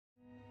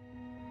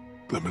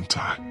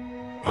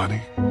Clementine,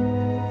 honey.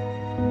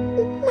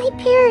 My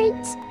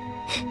parents.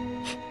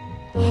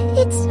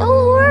 It's so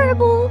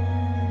horrible.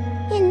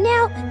 And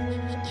now,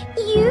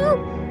 you?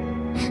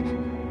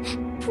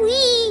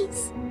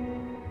 Please.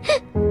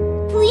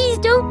 Please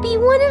don't be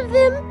one of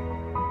them.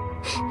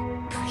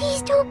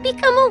 Please don't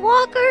become a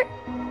walker.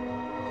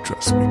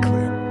 Trust me,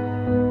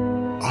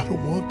 Clem. I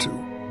don't want to.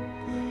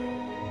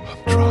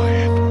 I'm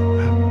trying.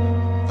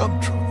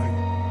 I'm trying.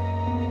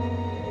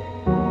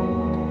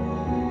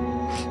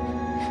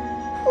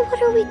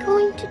 What are we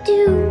going to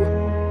do?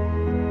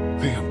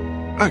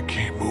 Then I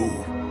can't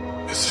move.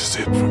 This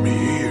is it for me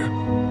here.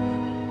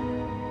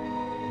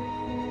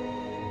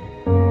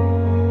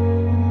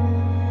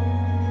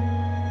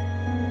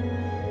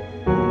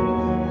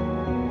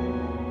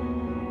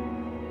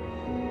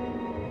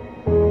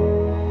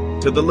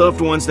 To the loved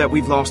ones that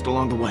we've lost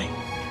along the way,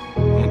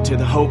 and to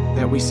the hope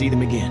that we see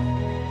them again,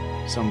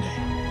 someday.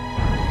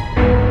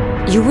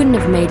 You wouldn't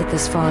have made it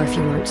this far if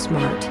you weren't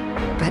smart,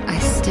 but I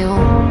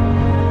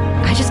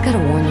just gotta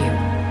warn you.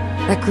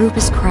 That group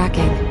is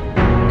cracking.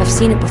 I've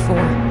seen it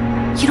before.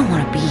 You don't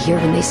want to be here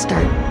when they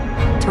start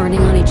turning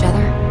on each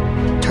other,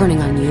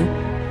 turning on you.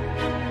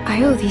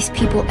 I owe these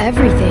people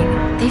everything.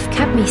 They've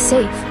kept me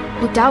safe,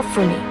 looked out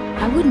for me.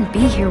 I wouldn't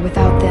be here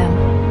without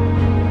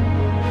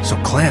them. So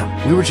Clem,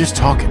 we were just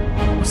talking.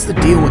 What's the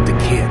deal with the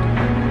kid?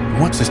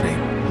 What's his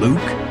name?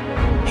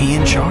 Luke? He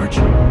in charge?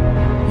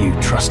 You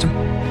trust him?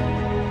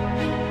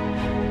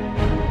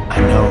 I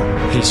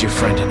know he's your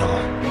friend and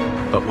all,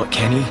 but what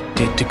Kenny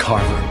did to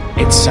Carver,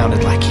 it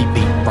sounded like he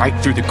beat right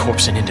through the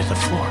corpse and into the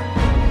floor.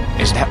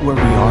 Is that where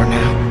we are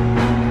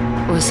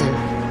now? Listen,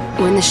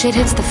 when the shit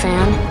hits the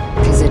fan,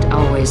 because it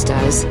always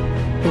does,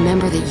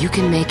 remember that you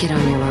can make it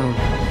on your own.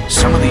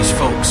 Some of these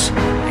folks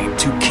ain't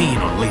too keen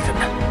on leaving.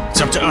 It's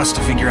up to us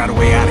to figure out a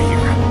way out of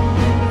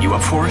here. You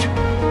up for it?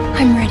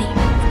 I'm ready.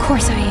 Of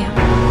course I am.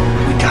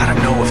 We gotta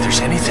know if there's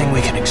anything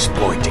we can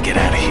exploit to get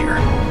out of here.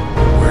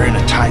 We're in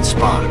a tight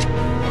spot.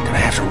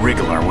 Gonna have to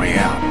wriggle our way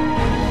out.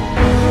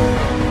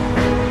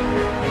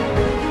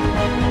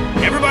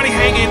 Everybody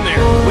hang in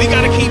there. We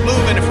gotta keep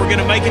moving if we're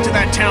gonna make it to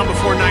that town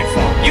before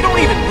nightfall. You don't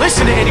even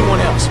listen to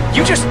anyone else.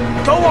 You just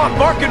go on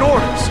barking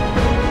orders.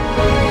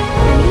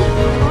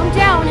 Calm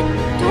down.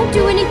 Don't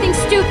do anything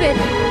stupid.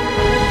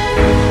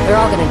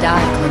 They're all gonna die,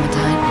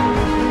 Clementine.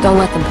 Don't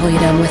let them pull you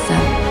down with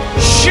them.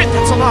 Shit,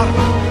 that's a lot of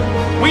them.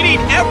 We need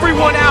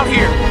everyone out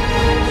here.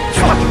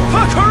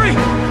 Fuck, hurry!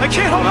 I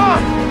can't hold on.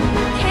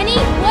 Kenny,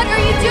 what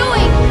are you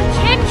doing? We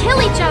can't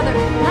kill each other.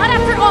 Not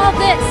after all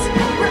this.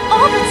 We're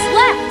all that's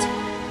left.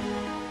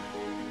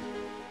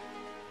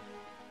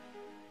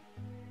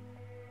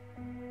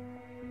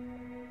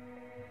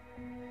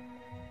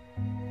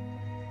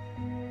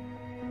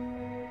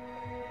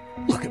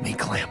 Look at me,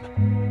 Clem.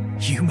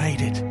 You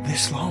made it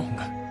this long.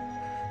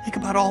 Think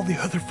about all the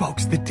other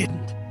folks that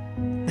didn't.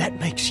 That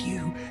makes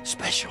you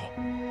special.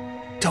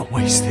 Don't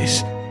waste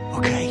this,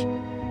 okay?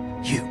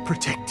 You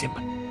protect him.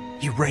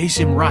 You raise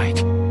him right.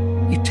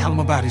 You tell him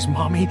about his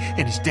mommy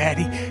and his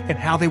daddy and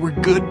how they were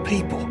good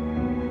people.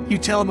 You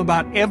tell him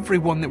about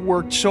everyone that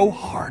worked so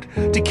hard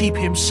to keep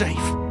him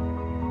safe.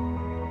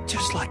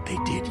 Just like they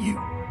did you.